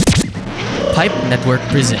Pipe Network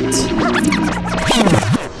presents.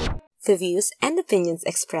 The views and opinions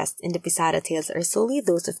expressed in the Pisara Tales are solely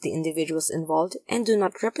those of the individuals involved and do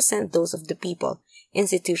not represent those of the people,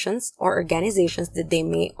 institutions, or organizations that they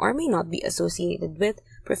may or may not be associated with,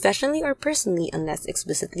 professionally or personally unless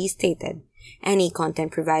explicitly stated. Any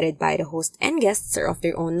content provided by the host and guests are of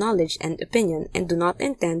their own knowledge and opinion and do not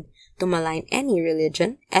intend to malign any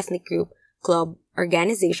religion, ethnic group, club,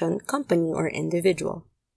 organization, company, or individual.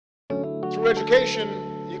 Through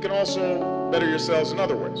education, you can also better yourselves in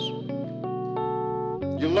other ways.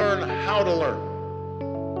 You learn, how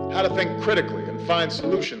to think critically and find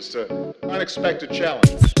solutions to unexpected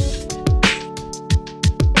challenges.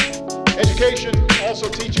 Education also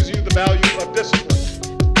teaches you the value of discipline.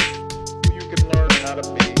 You can learn how to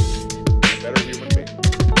be a better human being.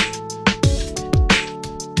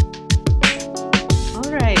 All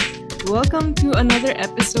right. Welcome to another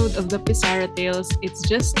episode of the Pisara Tales. It's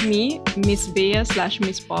just me, Miss Bea /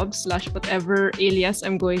 Miss Pob / whatever alias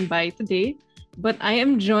I'm going by today. But I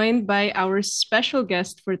am joined by our special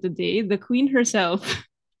guest for today, the Queen herself.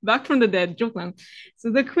 Back from the dead, joke lang.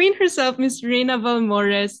 So the Queen herself, Miss Reyna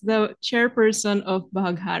Valmores, the chairperson of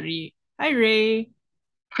Bahaghari. Hi, Ray.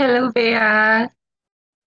 Hello, Bea.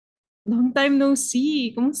 Long time no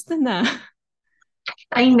see. Kumusta na?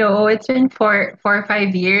 I know it's been 4 or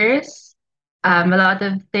 5 years. A lot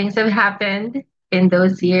of things have happened in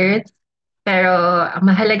those years. Pero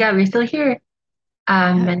mahalaga, we're still here.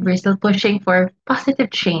 And we're still pushing for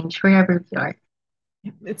positive change wherever we are.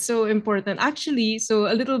 It's so important. Actually, so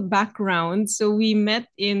a little background. So we met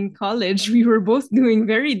in college. We were both doing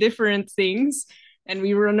very different things and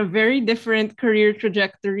we were on a very different career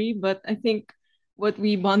trajectory. But I think what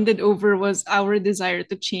we bonded over was our desire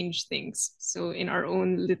to change things. So in our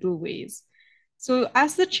own little ways. So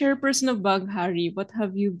as the chairperson of Bahaghari, what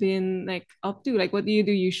have you been up to? What do you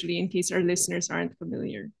do usually in case our listeners aren't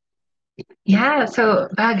familiar? Yeah, so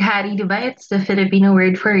Bahaghari, diba? It's the Filipino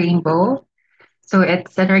word for rainbow. So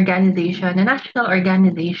it's an organization, a national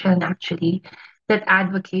organization actually, that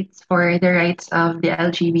advocates for the rights of the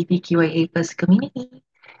LGBTQIA plus community.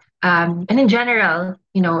 And in general,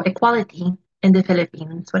 equality in the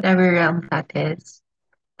Philippines, whatever realm that is.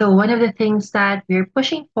 So one of the things that we're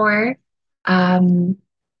pushing for, um,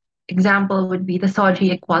 example would be the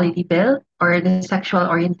SOGI Equality Bill, or the Sexual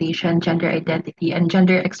Orientation, Gender Identity, and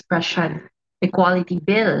Gender Expression Equality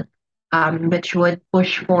Bill, which would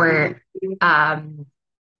push for um,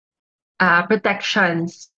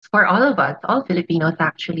 protections for all of us, all Filipinos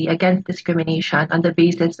actually, against discrimination on the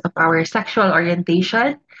basis of our sexual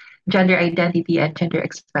orientation, gender identity, and gender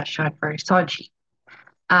expression, or SOGI.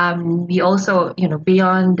 We also,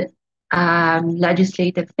 beyond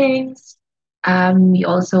legislative things, we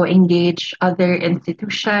also engage other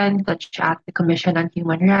institutions such as the Commission on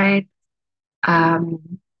Human Rights,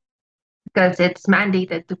 because it's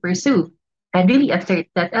mandated to pursue and really assert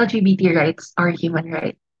that LGBT rights are human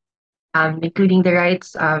rights, including the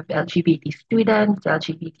rights of LGBT students,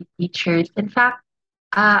 LGBT teachers. In fact,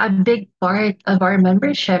 a big part of our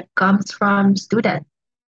membership comes from students.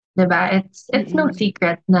 Diba? It's no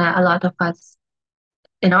secret na a lot of us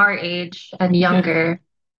in our age and younger,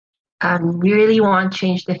 we really want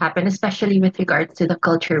change to happen, especially with regards to the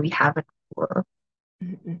culture we have at school.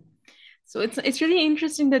 So it's really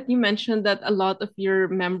interesting that you mentioned that a lot of your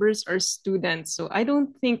members are students. So I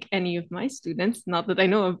don't think any of my students, not that I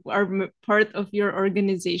know of, are part of your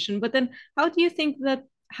organization. But then how do you think that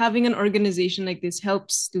having an organization like this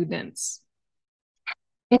helps students?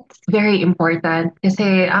 It's very important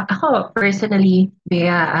kasi ako personally, Bea,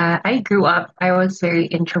 I grew up, I was very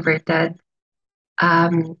introverted.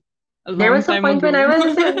 There was a point when I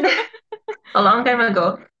was a long time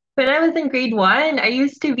ago. When I was in grade 1, I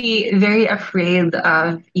used to be very afraid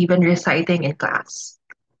of even reciting in class.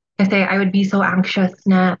 Kasi I would be so anxious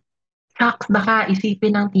na, shucks, baka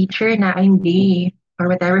isipin ng teacher na I'm gay or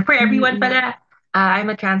whatever. For everyone pala, I'm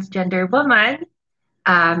a transgender woman.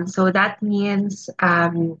 So that means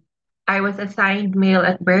I was assigned male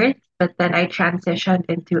at birth, but then I transitioned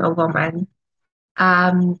into a woman.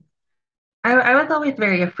 I was always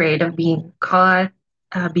very afraid of being caught,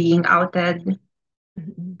 being outed.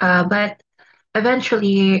 But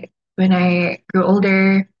eventually, when I grew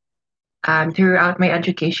older, throughout my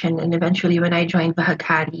education, and eventually when I joined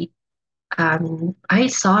Bahaghari, I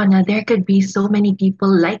saw that there could be so many people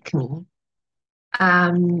like me,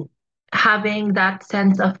 having that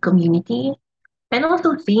sense of community, and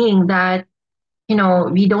also seeing that,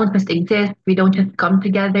 we don't just exist, we don't just come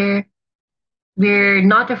together. We're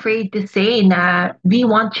not afraid to say that we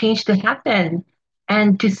want change to happen.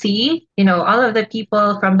 And to see, all of the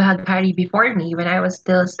people from Bahaghari before me when I was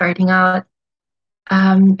still starting out,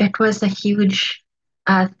 it was a huge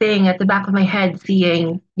thing at the back of my head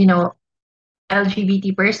seeing,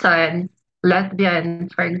 LGBT persons,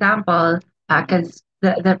 lesbians, for example, because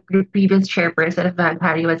the previous chairperson of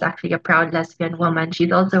Vaghari was actually a proud lesbian woman.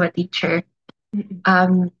 She's also a teacher. Mm-mm.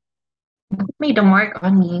 Um, it made a mark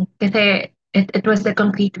on me because it was a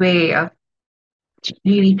concrete way of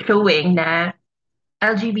really showing that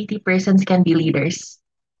LGBT persons can be leaders.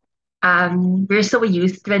 We're so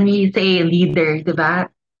used when we say leader, diba?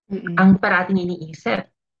 Mm-mm. Ang parating iniisip,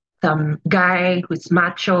 some guy who's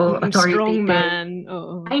macho, Mm-mm. Strong authoritative. man.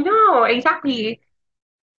 Oh. I know, exactly.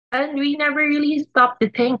 And we never really stopped to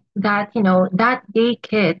think that, that gay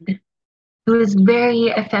kid who is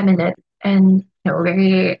very effeminate and,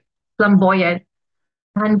 very flamboyant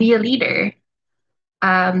can be a leader.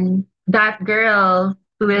 That girl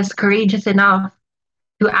who is courageous enough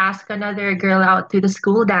to ask another girl out to the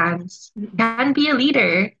school dance Mm-mm. can be a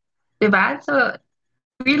leader. Diba? So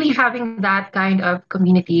really having that kind of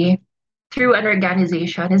community through an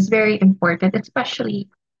organization is very important, especially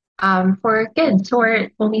for kids who are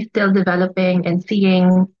only still developing and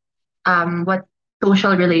seeing what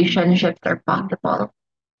social relationships are possible.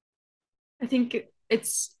 I think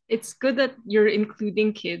it's good that you're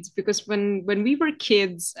including kids because when we were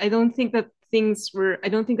kids, I don't think that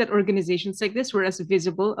organizations like this were as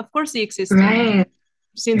visible. Of course they existed Right,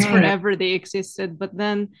 since right, forever they existed, but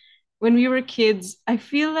then when we were kids, I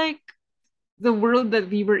feel like the world that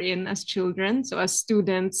we were in as children, so as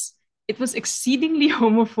students, it was exceedingly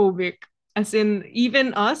homophobic. As in,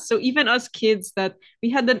 even us kids, that we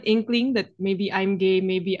had an inkling that maybe I'm gay,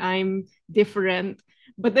 maybe I'm different.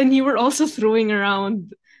 But then you were also throwing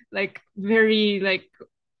around like very like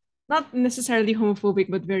not necessarily homophobic,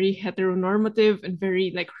 but very heteronormative and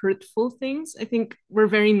very like hurtful things. I think were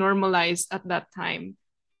very normalized at that time.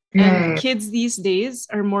 And right. kids these days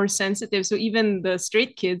are more sensitive. So even the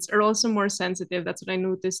straight kids are also more sensitive. That's what I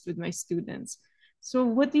noticed with my students. So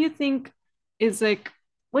is like,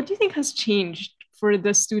 what do you think has changed for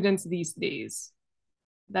the students these days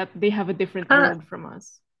that they have a different Uh, world from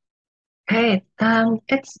us? right.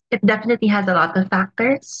 It definitely has a lot of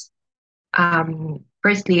factors.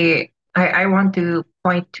 Firstly, I want to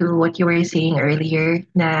point to what you were saying earlier.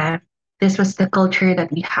 Na this was the culture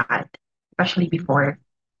that we had, especially before,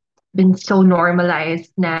 been so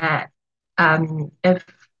normalized. Na if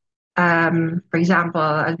for example,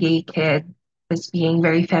 a gay kid was being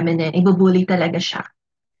very feminine, ibubuli talaga siya.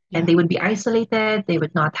 And Yeah. they would be isolated, they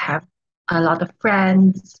would not have a lot of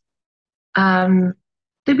friends. Um,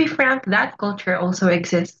 to be frank, that culture also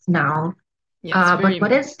exists now. Yes, But very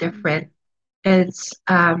what much. is different is,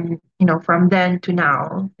 from then to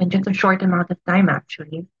now, in just a short amount of time,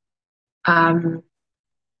 actually, um,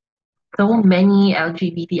 so many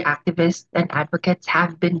LGBT activists and advocates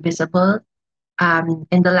have been visible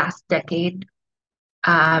in the last decade.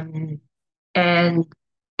 Um, And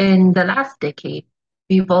in the last decade,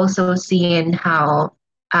 we've also seen how,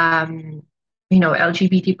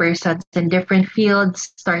 LGBT persons in different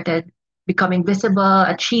fields started becoming visible,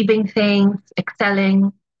 achieving things,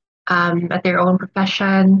 excelling at their own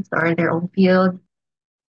professions or their own field.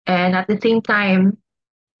 And at the same time,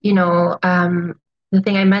 the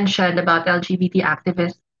thing I mentioned about LGBT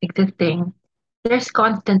activists existing, there's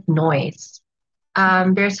constant noise.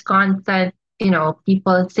 There's constant,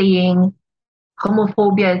 people saying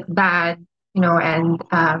homophobia is bad, and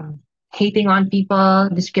hating on people,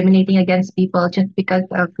 discriminating against people just because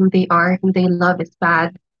of who they are, who they love is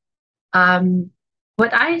bad. Um, what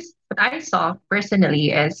I saw personally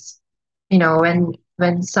is,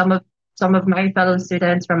 when some of my fellow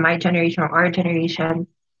students from my generation or our generation,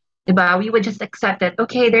 diba, we would just accept it.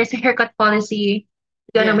 Okay, there's a haircut policy,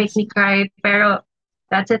 it's gonna make Yes. me cry, pero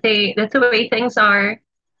that's the way things are.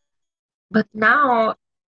 But now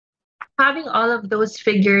having all of those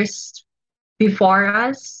figures before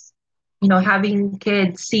us, having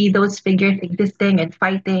kids see those figures existing and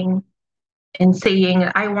fighting and saying,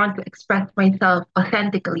 I want to express myself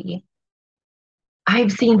authentically.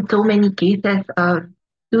 I've seen so many cases of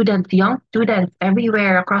students, young students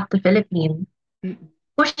everywhere across the Philippines Mm.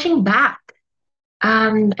 pushing back.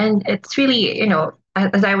 And it's really,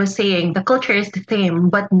 as I was saying, the culture is the same,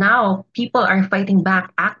 but now people are fighting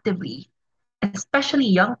back actively, especially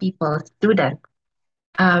young people, students.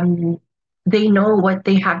 Um, they know what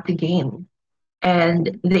they have to gain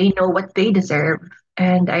and they know what they deserve.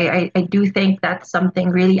 And I do think that's something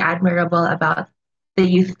really admirable about the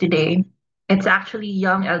youth today. It's actually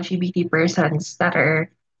young LGBT persons that are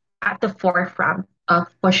at the forefront of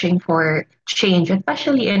pushing for change,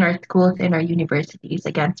 especially in our schools and our universities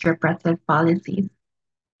against repressive policies.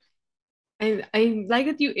 I like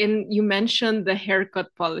that you mentioned the haircut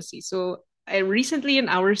policy. So I recently in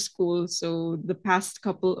our school, so the past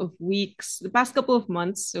couple of weeks, the past couple of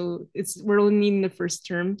months, so we're only in the first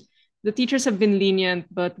term. The teachers have been lenient,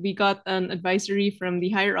 but we got an advisory from the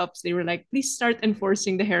higher ups. They were like, please start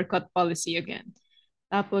enforcing the haircut policy again.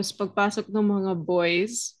 Tapos pagpasok ng mga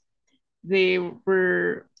boys, they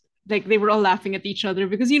were they were all laughing at each other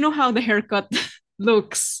because you know how the haircut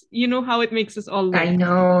looks. You know how it makes us all look. I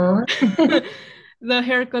know. The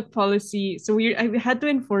haircut policy. So I had to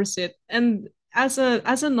enforce it. And as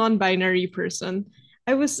a non-binary person,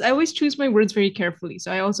 I always choose my words very carefully.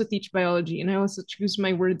 So I also teach biology and I also choose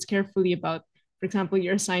my words carefully about, for example,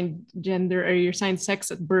 your assigned gender or your assigned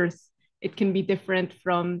sex at birth. It can be different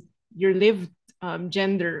from your lived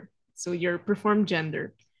gender, so your performed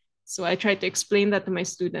gender. So I tried to explain that to my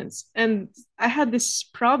students. And I had this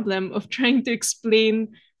problem of trying to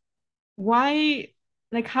explain why,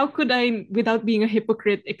 like, how could I, without being a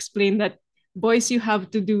hypocrite, explain that boys, you have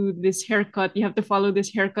to do this haircut, you have to follow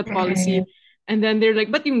this haircut Right. policy. And then they're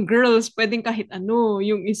like, but yung girls, pwedeng kahit ano.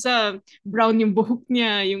 Yung isa, brown yung buhok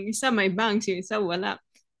niya. Yung isa, may bangs. Yung isa, wala.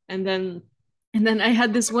 And then and then I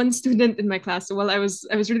had this one student in my class. So while I was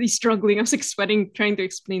really struggling, I was like sweating trying to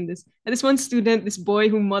explain this. And this one student, this boy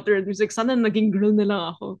who muttered, he was like, sana naging girl na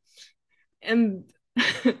lang ako. And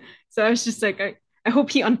so I was just like, I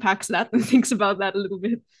hope he unpacks that and thinks about that a little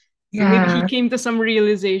bit. So maybe he Yeah. came to some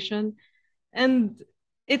realization. And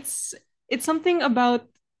it's it's something about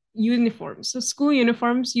uniforms. So school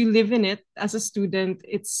uniforms, you live in it as a student.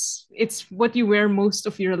 It's what you wear most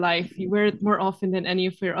of your life. You wear it more often than any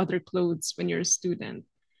of your other clothes when you're a student.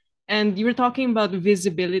 And you were talking about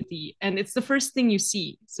visibility, and it's the first thing you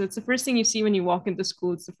see. So it's the first thing you see when you walk into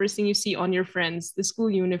school. It's the first thing you see on your friends, the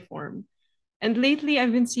school uniform. And lately,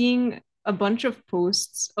 I've been seeing a bunch of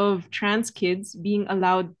posts of trans kids being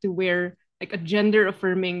allowed to wear like a gender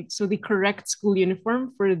affirming, so the correct school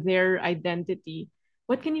uniform for their identity.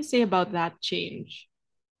 What can you say about that change?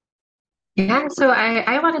 Yeah, so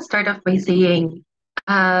I want to start off by saying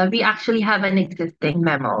we actually have an existing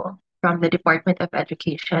memo from the Department of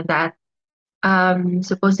Education that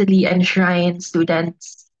supposedly enshrines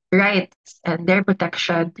students' rights and their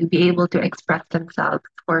protection to be able to express themselves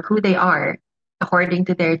for who they are according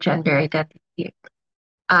to their gender identity.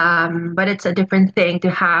 But it's a different thing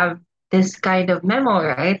to have this kind of memo,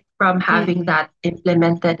 right, from having Mm-mm. that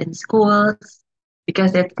implemented in schools,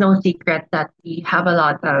 because it's no secret that we have a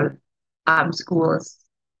lot of schools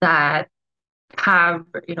that have,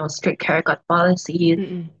 strict haircut policies.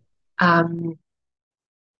 Mm-mm. Um,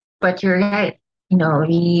 but you're right.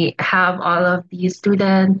 We have all of these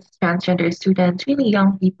students, transgender students, really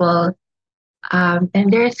young people,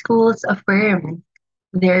 and their schools affirm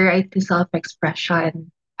their right to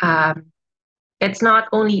self-expression. Um, it's not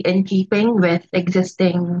only in keeping with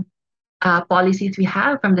existing policies we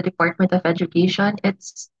have from the Department of Education.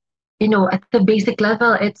 It's, at the basic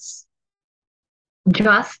level, it's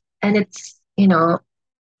just and it's,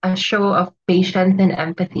 a show of patience and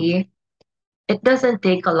empathy. It doesn't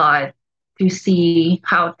take a lot to see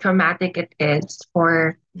how traumatic it is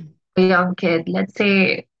for a young kid. Let's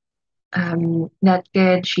say that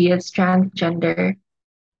kid, she is transgender.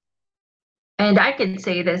 And I can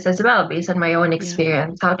say this as well, based on my own Yeah.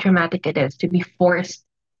 experience, how traumatic it is to be forced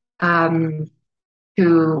um,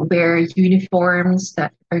 to wear uniforms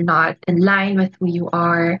that are not in line with who you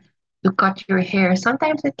are, to cut your hair.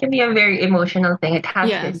 Sometimes it can be a very emotional thing. It has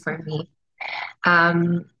been Yes. for me.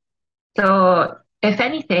 Um, so, if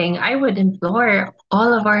anything, I would implore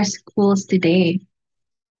all of our schools today,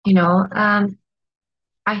 you know, um,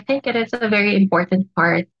 I think it is a very important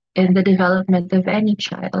part in the development of any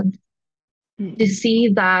child to Mm-mm.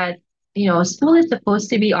 see that, school is supposed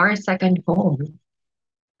to be our second home.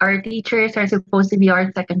 Our teachers are supposed to be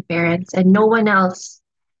our second parents, and no one else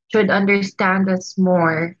should understand us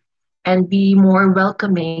more and be more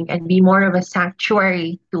welcoming and be more of a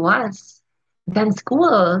sanctuary to us than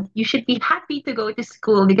school. You should be happy to go to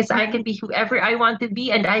school because I Yeah. can be whoever I want to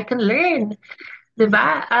be and I can learn. Mm-mm.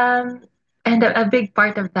 Diba? And a big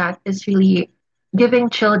part of that is really giving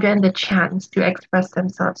children the chance to express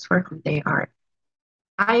themselves for who they are.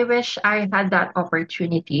 I wish I had that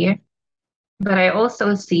opportunity, but I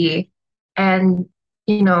also see, and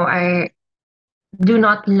I do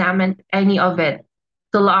not lament any of it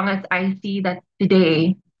so long as I see that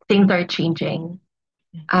today things are changing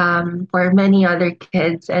for many other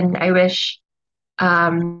kids. And I wish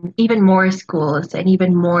even more schools and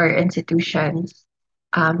even more institutions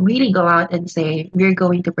really go out and say, we're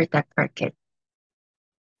going to protect our kids.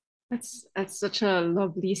 That's such a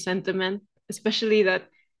lovely sentiment, especially that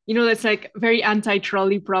That's like very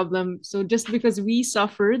anti-trolley problem. So just because we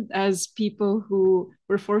suffered as people who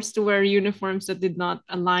were forced to wear uniforms that did not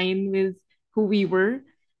align with who we were,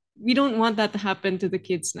 we don't want that to happen to the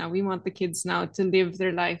kids now. We want the kids now to live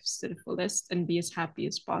their lives to the fullest and be as happy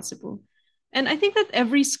as possible. And I think that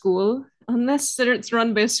every school, unless it's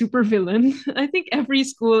run by a supervillain, I think every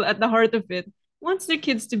school at the heart of it wants their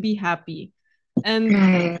kids to be happy. And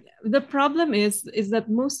Right. the problem is that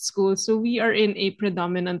most schools, so we are in a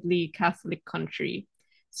predominantly Catholic country.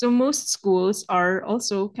 So most schools are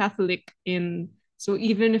also Catholic in, so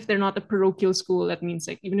even if they're not a parochial school, that means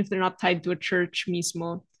like even if they're not tied to a church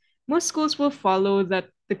mismo, most schools will follow that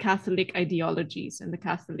the Catholic ideologies and the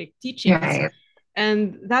Catholic teachings. Right.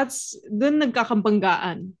 And that's dun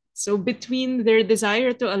nagkakambanggaan. So between their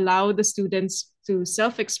desire to allow the students to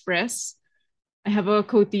self-express, I have a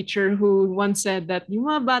co-teacher who once said that yung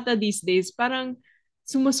mga bata these days parang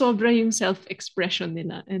sumasobra yung self-expression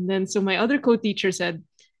nila. And then so my other co-teacher said,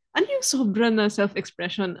 ano yung sobra na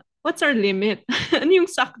self-expression? What's our limit? Ano yung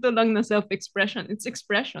sakto lang na self-expression? It's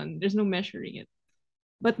expression. There's no measuring it.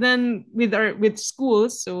 But then with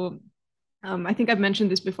schools, so I think I've mentioned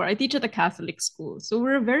this before. I teach at a Catholic school. So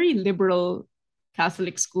we're a very liberal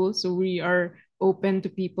Catholic school. So we are open to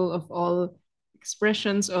people of all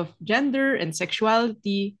expressions of gender and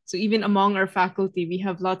sexuality. So even among our faculty, we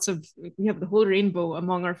have the whole rainbow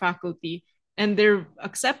among our faculty. And they're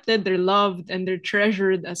accepted, they're loved, and they're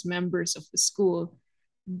treasured as members of the school.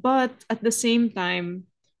 But at the same time,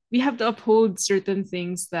 we have to uphold certain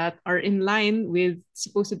things that are in line with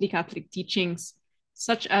supposedly Catholic teachings,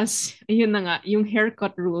 such as yun na nga, yung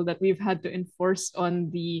haircut rule that we've had to enforce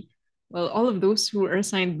on all of those who are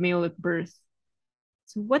assigned male at birth.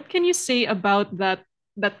 So what can you say about that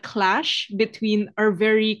clash between our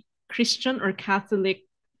very Christian or Catholic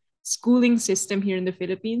schooling system here in the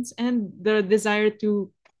Philippines and the desire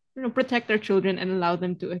to protect our children and allow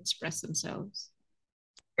them to express themselves?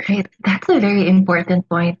 Right. That's a very important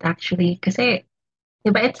point, actually. Because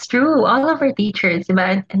it's true. All of our teachers,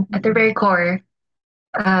 diba, and at their very core,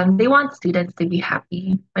 they want students to be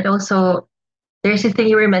happy. But also, there's this thing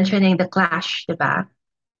you were mentioning, the clash, diba?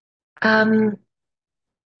 Um,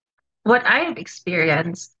 what I've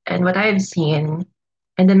experienced and what I've seen,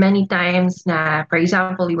 and the many times na, for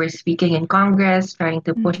example, we were speaking in Congress trying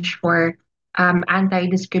to push Mm. for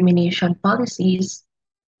anti-discrimination policies.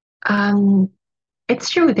 Um, it's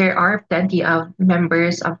true, there are plenty of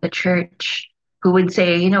members of the church who would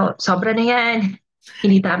say, sobra na yan,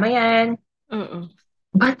 hindi tama yan. Uh-oh.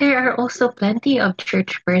 But there are also plenty of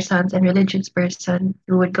church persons and religious persons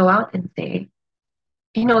who would go out and say,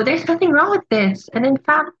 there's nothing wrong with this. And in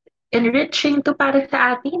fact, enriching to para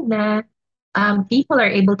sa atin na people are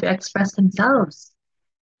able to express themselves.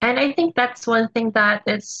 And I think that's one thing that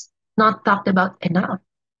is not talked about enough.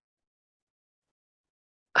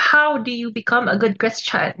 How do you become a good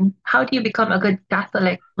Christian? How do you become a good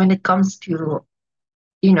Catholic when it comes to,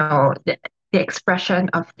 the expression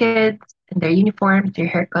of kids and their uniforms, their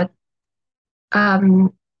haircut?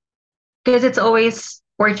 Um, because it's always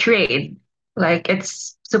portrayed like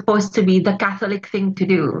it's supposed to be the Catholic thing to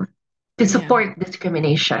do to Yeah. support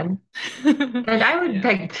discrimination. And I would Yeah.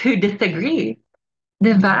 beg to disagree.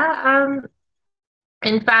 Diba?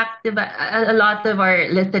 In fact, diba, a lot of our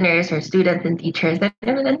listeners are students and teachers,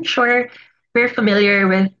 and I'm sure we're familiar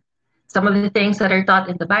with some of the things that are taught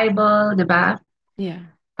in the Bible, diba? Yeah.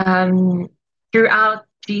 Um, throughout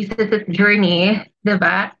Jesus' journey,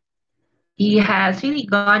 diba? He has really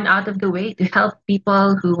gone out of the way to help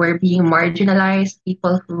people who were being marginalized,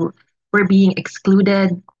 people who were being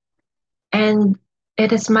excluded. And it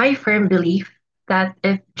is my firm belief that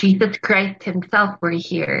if Jesus Christ himself were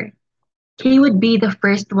here, he would be the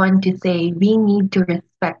first one to say we need to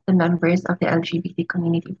respect the members of the LGBT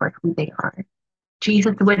community for who they are.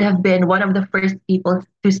 Jesus would have been one of the first people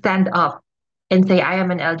to stand up and say, I am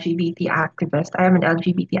an LGBT activist, I am an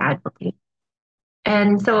LGBT advocate.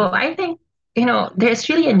 And so I think, there's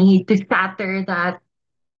really a need to shatter that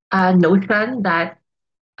notion that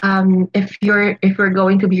if we're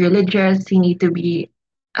going to be religious, you need to be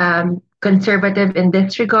conservative in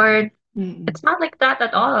this regard. Mm-mm. It's not like that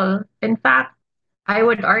at all. In fact, I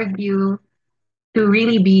would argue to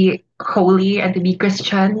really be holy and to be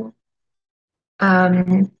Christian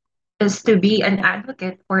um, is to be an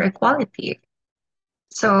advocate for equality.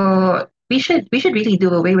 So we should really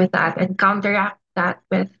do away with that and counteract that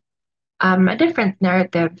with a different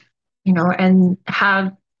narrative, and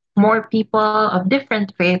have more people of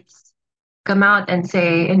different faiths come out and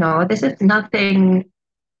say, this is nothing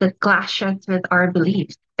that clashes with our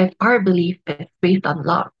beliefs. If our belief is based on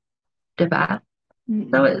love, diba? Mm-mm.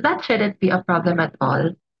 So that shouldn't be a problem at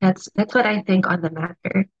all. That's what I think on the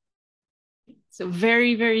matter. So,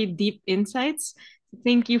 very, very deep insights.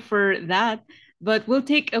 Thank you for that. But we'll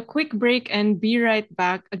take a quick break and be right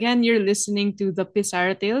back. Again, you're listening to the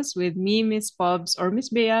Pizarra Tales with me, Miss Pobs or Miss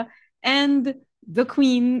Bea, and the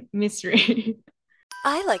Queen, Miss Ray.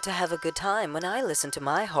 I like to have a good time when I listen to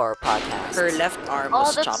my horror podcast. Her left arm Oh,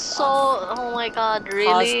 was that's chopped so. off, Oh my god, caused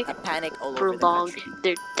really? a panic all over the Prolonged country.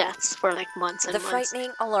 their deaths for like months and The months. frightening,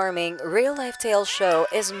 alarming, real life tale show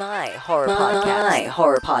is my horror podcast. My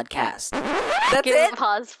horror podcast. That's Give it?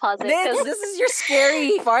 pause it. This, 'cause- this is your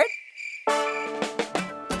scary part?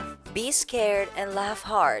 Be scared and laugh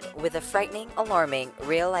hard with the frightening, alarming,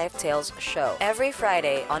 real life tales show every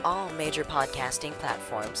Friday on all major podcasting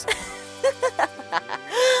platforms.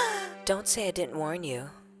 Don't say I didn't warn you.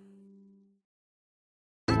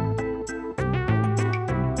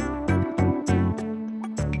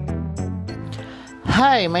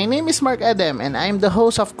 Hi, my name is Mark Adam and I'm the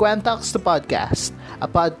host of Quantox the Podcast, a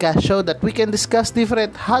podcast show that we can discuss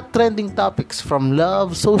different hot trending topics from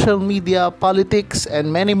love, social media, politics, and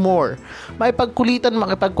many more. May pagkulitan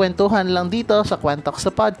makipagkwentuhan lang dito sa Quantox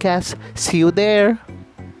the Podcast. See you there!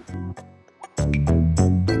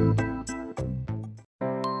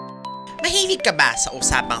 Mahilig ka ba sa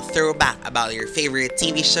usapang throwback about your favorite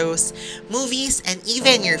TV shows, movies, and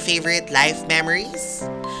even your favorite life memories?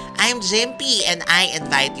 I'm Jimpy and I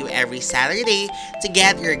invite you every Saturday to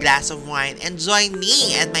get your glass of wine and join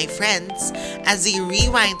me and my friends as we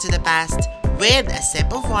rewind to the past with a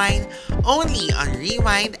sip of wine only on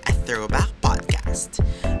Rewind, a Throwback Podcast.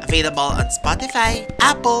 Available on Spotify,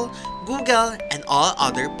 Apple, Google, and all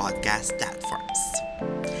other podcast platforms.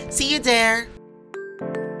 See you there!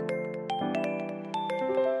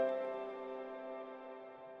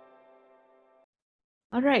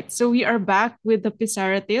 All right, so we are back with the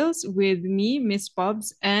Pizarra Tales with me, Miss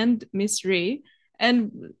Pobs, and Miss Ray.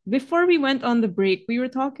 And before we went on the break, we were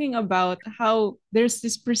talking about how there's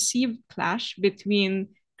this perceived clash between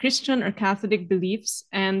Christian or Catholic beliefs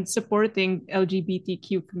and supporting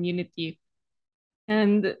LGBTQ community.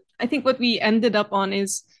 And I think what we ended up on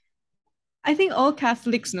is I think all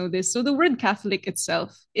Catholics know this. So the word Catholic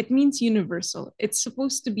itself, it means universal. It's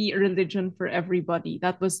supposed to be a religion for everybody.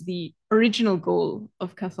 That was the original goal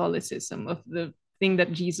of Catholicism, of the thing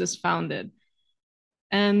that Jesus founded.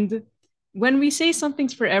 And when we say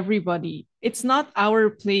something's for everybody, it's not our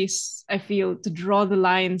place, I feel, to draw the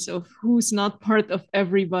lines of who's not part of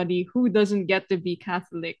everybody, who doesn't get to be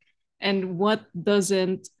Catholic, and what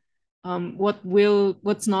doesn't,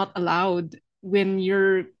 what's not allowed when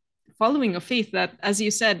you're following a faith that, as you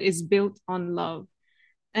said, is built on love.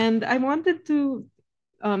 And I wanted to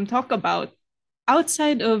talk about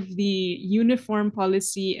outside of the uniform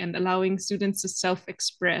policy and allowing students to self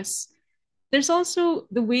express, there's also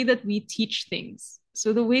the way that we teach things.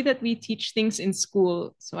 So, the way that we teach things in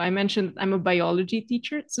school. So, I mentioned I'm a biology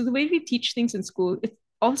teacher. So, the way we teach things in school, it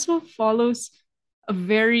also follows a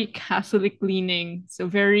very Catholic leaning. So,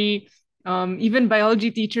 very even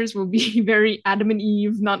biology teachers will be very Adam and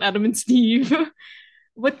Eve, not Adam and Steve.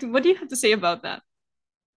 What do you have to say about that?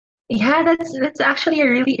 Yeah, that's actually a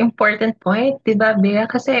really important point, 'di ba, Bea?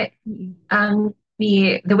 Kasi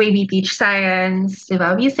the way we teach science, 'di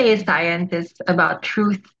ba? We say science is about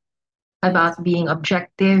truth, Yes. about being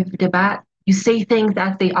objective, 'di ba? You say things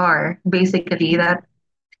as they are, basically. That's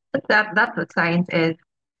what science is.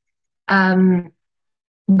 Um,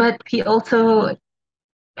 but we also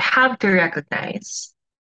have to recognize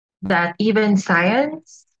that even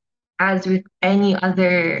science, as with any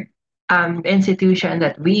other institution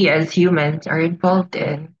that we as humans are involved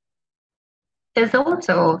in, is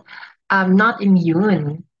also not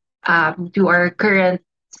immune to our current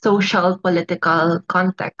social political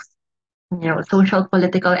context, social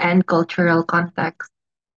political and cultural context.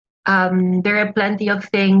 There are plenty of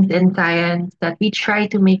things in science that we try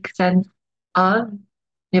to make sense of.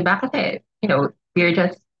 Diba? Kasi, we're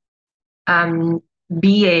just um,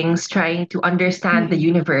 beings trying to understand the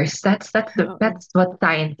universe. That's what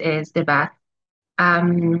science is, diba?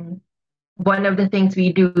 Um, One of the things we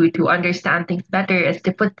do to understand things better is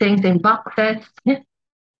to put things in boxes,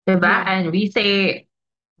 diba? Yeah. And we say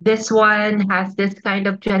this one has this kind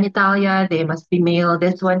of genitalia, they must be male.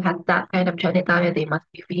 This one has that kind of genitalia, they must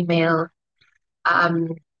be female.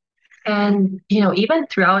 Um, and even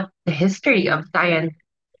throughout the history of science,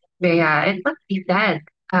 yeah, it must be said.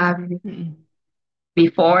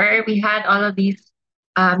 Before we had all of these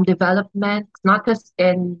developments, not just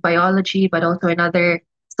in biology, but also in other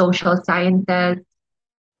social sciences.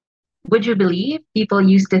 Would you believe people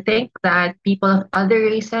used to think that people of other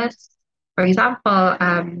races, for example,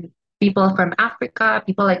 people from Africa,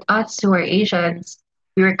 people like us who are Asians,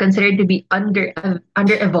 we were considered to be under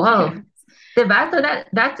evolved. Yeah. Diba? So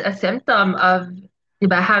that's a symptom of,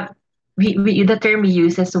 diba, have we the term we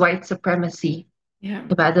use is white supremacy. Yeah.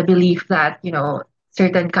 Diba? The belief that,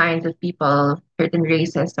 certain kinds of people, certain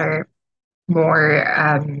races are more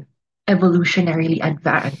evolutionarily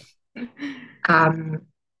advanced. Um,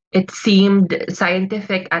 it seemed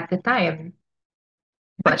scientific at the time,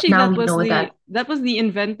 but Actually, now we know that. that was the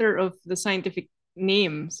inventor of the scientific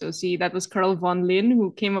name. So see, that was Carl von Lin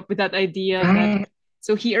who came up with that idea that Right,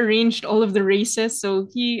 so he arranged all of the races. So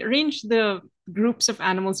he arranged the groups of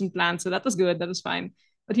animals and plants. So that was good. That was fine.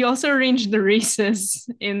 But he also arranged the races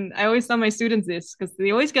in I always tell my students this because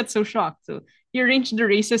they always get so shocked. So he arranged the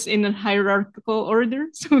races in a hierarchical order.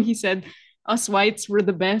 So he said us whites were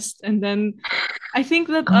the best, and then I think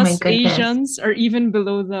that oh my us goodness. Asians are even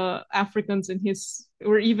below the Africans in his,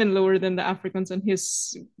 or even lower than the Africans on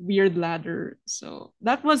his weird ladder. So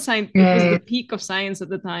that was science. It was the Right, peak of science at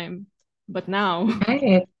the time, but now,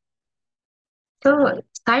 right. So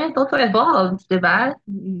science also evolves, diba?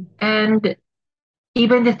 mm, And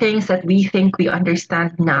even the things that we think we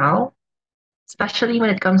understand now, especially when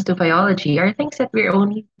it comes to biology, are things that we're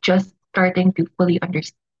only just starting to fully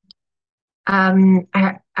understand.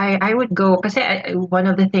 I would go because one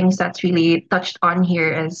of the things that's really touched on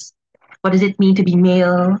here is, what does it mean to be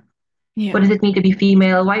male? What yeah, does it mean to be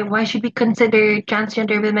female? Why should we consider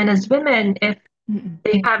transgender women as women if mm,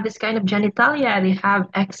 they have this kind of genitalia? They have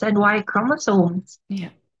X and Y chromosomes. yeah,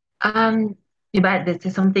 Um, but this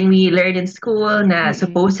is something we learned in school. Na mm,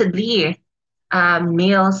 supposedly,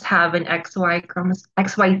 males have an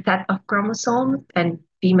XY set of chromosomes, and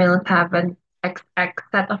females have an XX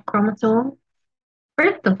set of chromosomes.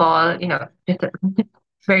 First of all, just a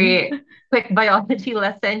very quick biology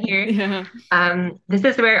lesson here. yeah, This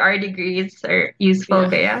is where our degrees are useful,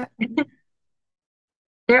 yeah, Bea.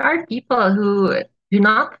 There are people who do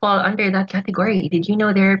not fall under that category. Did you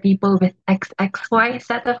know there are people with XXY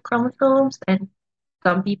set of chromosomes, and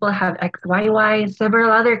some people have XYY,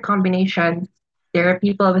 several other combinations. There are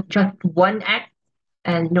people with just one X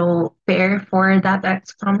and no pair for that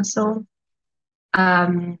X chromosome.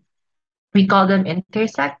 Um, we call them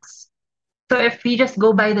intersex. So if we just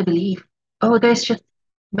go by the belief, oh, there's just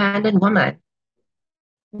man and woman,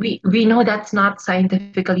 we know that's not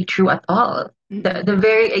scientifically true at all. The mm,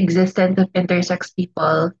 very existence of intersex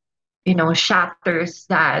people, shatters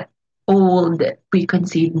that old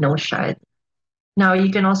preconceived notion. Now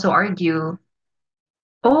you can also argue,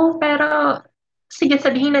 oh, pero sige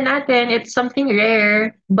sabihin na natin it's something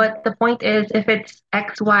rare, but the point is if it's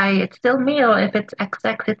XY, it's still male. If it's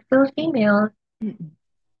XX, it's still female. mm,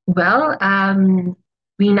 Well,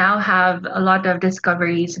 we now have a lot of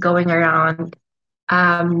discoveries going around.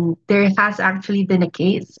 There has actually been a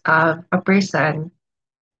case of a person.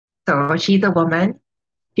 So she's a woman.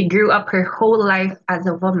 She grew up her whole life as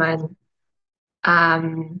a woman.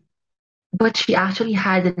 Um, but she actually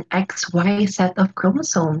had an XY set of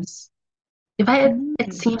chromosomes. It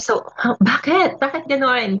mm, seems so, huh, bakit? Bakit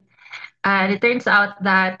ganon? And it turns out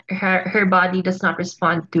that her body does not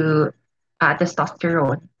respond to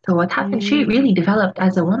testosterone. So what happened? She mm, really developed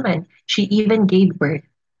as a woman. She even gave birth.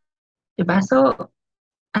 Diba? So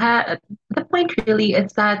the point really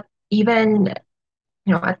is that even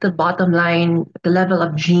at the bottom line, at the level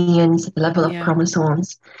of genes, at the level of yeah,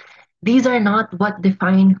 chromosomes, these are not what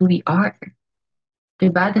define who we are.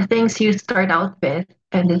 Diba? The things you start out with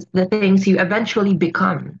and the things you eventually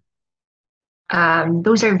become,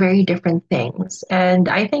 those are very different things. And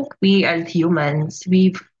I think we as humans,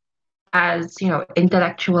 as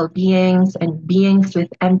intellectual beings and beings with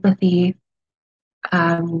empathy,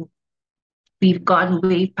 um, we've gone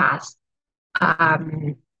way past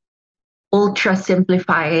um, ultra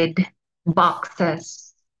simplified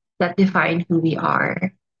boxes that define who we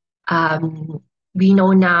are. Um, we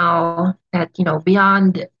know now that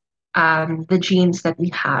beyond the genes that we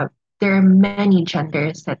have, there are many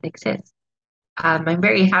genders that exist. I'm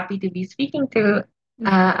very happy to be speaking to mm,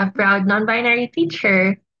 a proud non-binary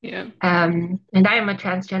teacher, yeah, and I am a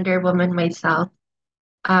transgender woman myself.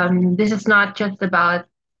 This is not just about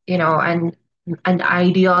an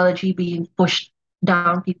ideology being pushed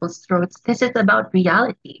down people's throats. This is about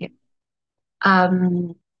reality.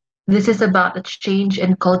 Um, this is about a change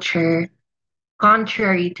in culture,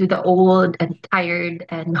 contrary to the old and tired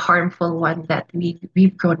and harmful one that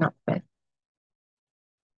we've grown up with.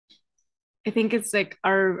 I think it's like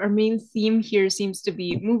our main theme here seems to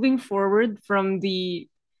be moving forward from the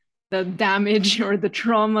damage or the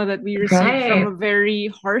trauma that we received from Right. a very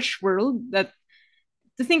harsh world that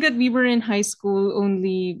to think that we were in high school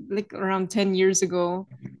only like around 10 years ago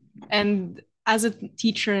and as a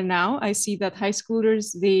teacher now, I see that high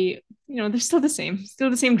schoolers, they're still the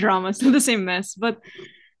same drama, still the same mess. But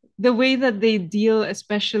the way that they deal,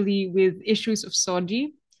 especially with issues of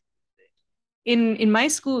soji, in my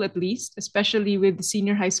school at least, especially with the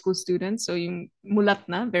senior high school students, so yung mulat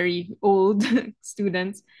na, very old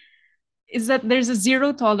students, is that there's a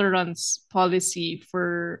zero tolerance policy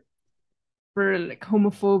for like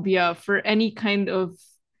homophobia, for any kind of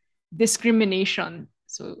discrimination.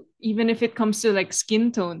 So even if it comes to like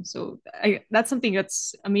skin tone, so that's something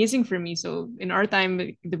that's amazing for me. So in our time,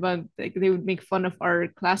 like, they would make fun of our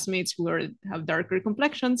classmates who have darker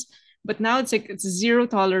complexions, but now it's zero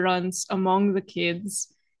tolerance among the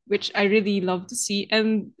kids, which I really love to see.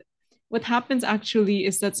 And what happens actually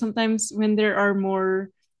is that sometimes when there are more,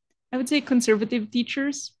 I would say, conservative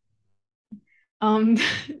teachers, um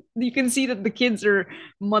you can see that the kids are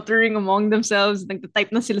muttering among themselves, like the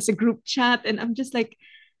type na sila sa group chat, and I'm just like,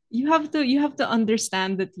 you have to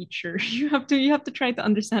understand the teacher. You have to try to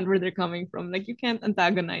understand where they're coming from. Like, you can't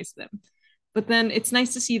antagonize them. But then it's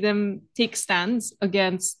nice to see them take stands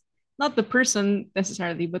against not the person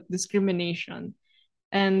necessarily, but discrimination.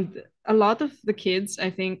 And a lot of the kids, I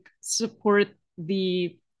think, support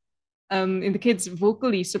the and the kids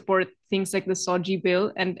vocally support things like the Soji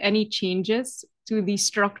bill and any changes to the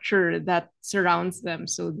structure that surrounds them,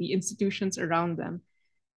 so the institutions around them.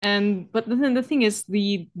 And but then the thing is,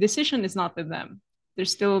 the decision is not with them. They're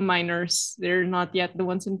still minors. They're not yet the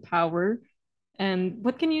ones in power. And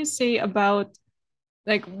what can you say about,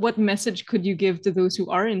 like, what message could you give to those who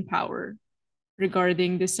are in power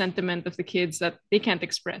regarding the sentiment of the kids that they can't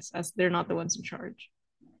express as they're not the ones in charge?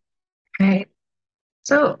 Right.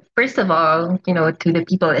 So, first of all, to the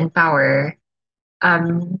people in power,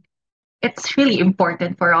 um, it's really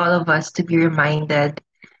important for all of us to be reminded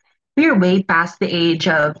we're way past the age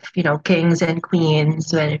of, kings and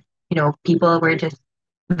queens when, people were just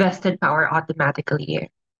vested power automatically.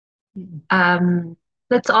 Um,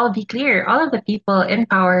 let's all be clear. All of the people in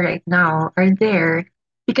power right now are there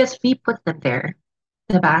because we put them there.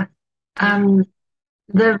 Diba? Yeah.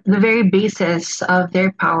 The very basis of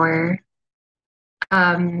their power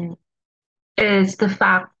um, is the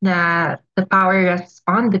fact that the power rests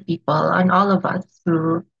on the people, on all of us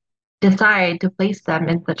who decide to place them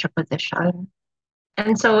in such a position.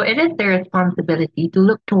 And so it is their responsibility to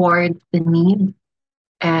look towards the needs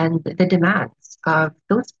and the demands of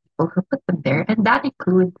those people who put them there. And that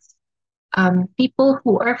includes people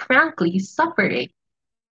who are frankly suffering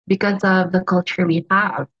because of the culture we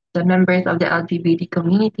have. The members of the LGBT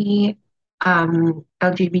community,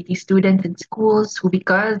 LGBT students in schools who,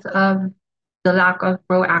 because of the lack of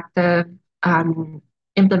proactive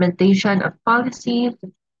implementation of policies,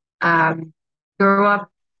 um, grow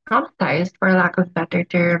up traumatized, for lack of better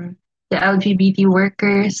term. The LGBT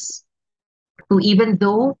workers who, even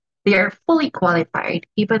though they are fully qualified,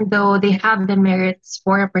 even though they have the merits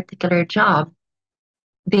for a particular job,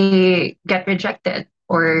 they get rejected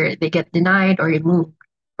or they get denied or removed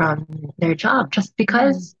from their job just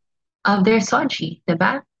because of their soji,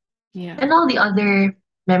 diba? Yeah. And all the other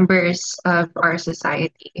members of our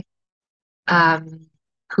society um,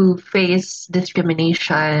 who face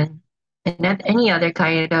discrimination and not any other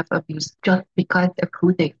kind of abuse just because of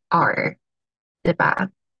who they are, diba?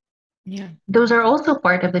 Yeah. Those are also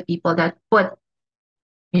part of the people that put,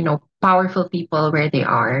 powerful people where they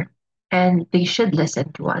are, and they should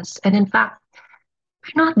listen to us. And in fact,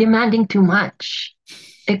 we're not demanding too much.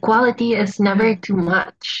 Equality is never too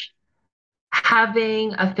much.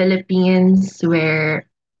 Having a Philippines where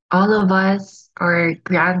all of us are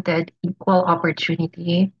granted equal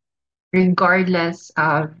opportunity, regardless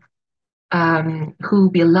of who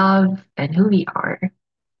we love and who we are,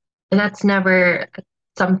 that's never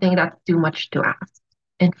something that's too much to ask.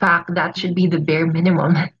 In fact, that should be the bare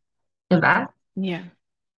minimum. Diba? Yeah.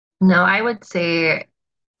 Now, I would say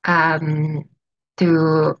um,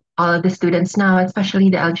 to all of the students now, especially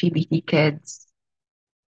the LGBT kids,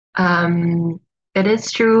 um, it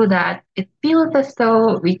is true that it feels as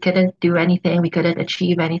though we couldn't do anything, we couldn't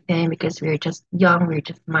achieve anything because we are just young, we're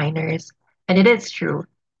just minors. And it is true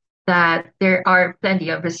that there are plenty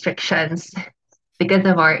of restrictions because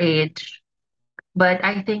of our age. But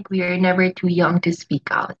I think we are never too young to speak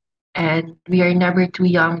out, and we are never too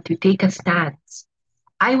young to take a stance.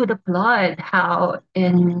 I would applaud how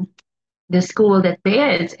in the school that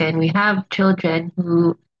Bea is in, we have children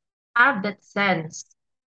who have that sense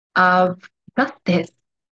of justice.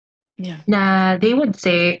 Yeah. Na they would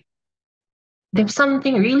say there's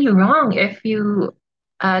something really wrong if you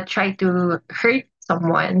try to hurt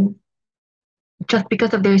someone just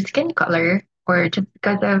because of their skin color or just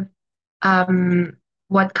because of um,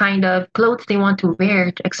 what kind of clothes they want to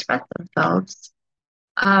wear to express themselves.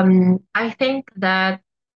 I think that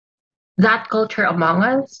that culture among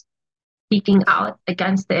us, speaking out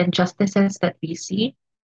against the injustices that we see,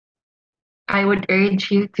 I would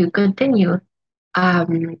urge you to continue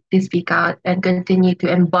to speak out and continue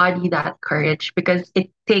to embody that courage because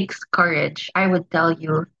it takes courage, I would tell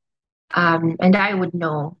you. And I would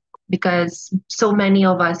know because so many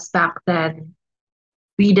of us back then,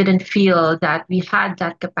 we didn't feel that we had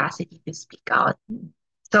that capacity to speak out.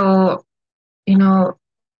 So, you know,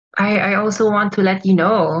 I also want to let you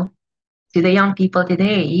know to the young people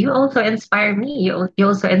today, you also inspire me. You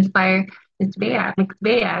also inspire Miss Bea,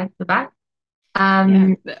 diba? Yeah,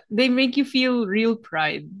 Um, they make you feel real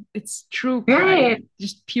pride. It's true pride, right,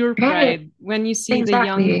 just pure right, pride when you see the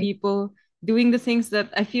young exactly, people doing the things that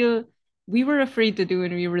I feel we were afraid to do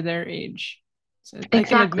when we were their age. So I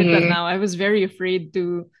can admit that exactly, now. I was very afraid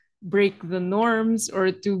to break the norms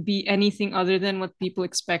or to be anything other than what people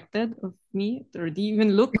expected of me or to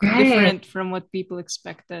even look right, different from what people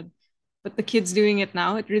expected. But the kids doing it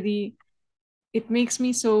now, it makes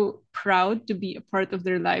me so proud to be a part of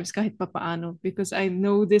their lives kahit papaano because I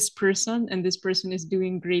know this person and this person is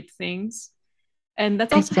doing great things. And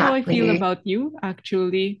that's also how I feel exactly, about you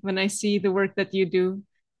actually when I see the work that you do.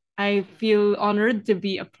 I feel honored to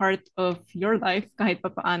be a part of your life kahit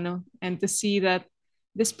papaano and to see that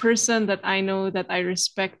this person that I know that I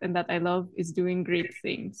respect and that I love is doing great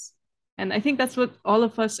things. And I think that's what all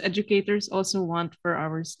of us educators also want for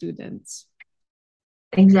our students.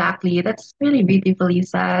 exactly. That's really beautifully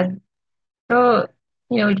said. So,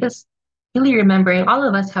 just really remembering all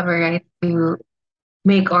of us have a right to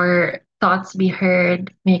make our thoughts be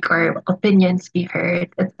heard, make our opinions be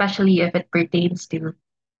heard, especially if it pertains to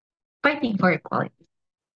fighting for equality.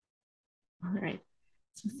 All right.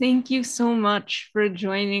 So thank you so much for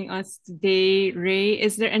joining us today, Ray.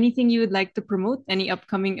 Is there anything you would like to promote? Any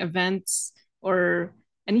upcoming events or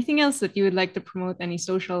anything else that you would like to promote? Any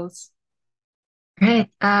socials? Right.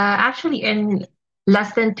 Actually, in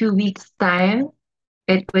less than 2 weeks' time,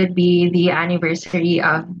 it would be the anniversary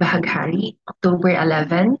of Bahaghari, October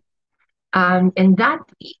 11. In that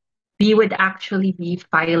week, we would actually be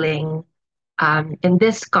filing in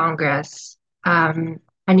this Congress an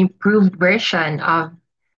improved version of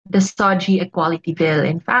the SOGI Equality Bill.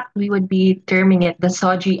 In fact, we would be terming it the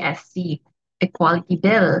SOGI SC Equality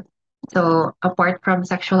Bill. So, apart from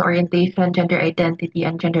sexual orientation, gender identity,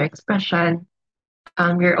 and gender expression,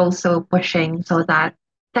 we're also pushing so that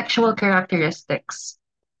sexual characteristics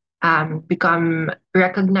become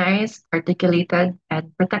recognized, articulated,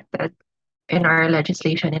 and protected in our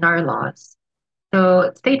legislation, in our laws.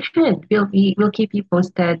 So stay tuned. We'll keep you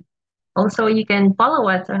posted. Also, you can follow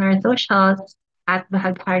us on our socials at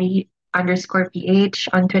Bahaghari_PH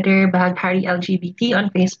on Twitter, Bahaghari LGBT on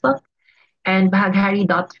Facebook, and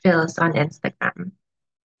Bahaghari.Phils on Instagram.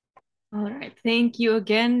 All right. Thank you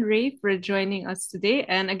again, Ray, for joining us today.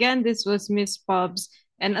 And again, this was Miss Pobbs.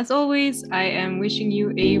 And as always, I am wishing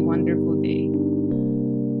you a wonderful day.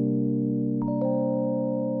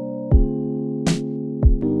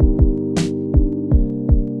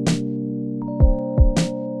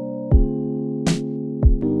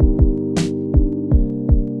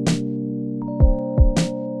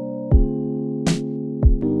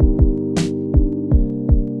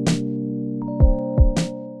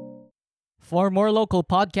 For more local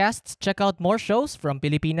podcasts, check out more shows from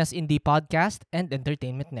Pilipinas Indie Podcast and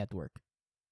Entertainment Network.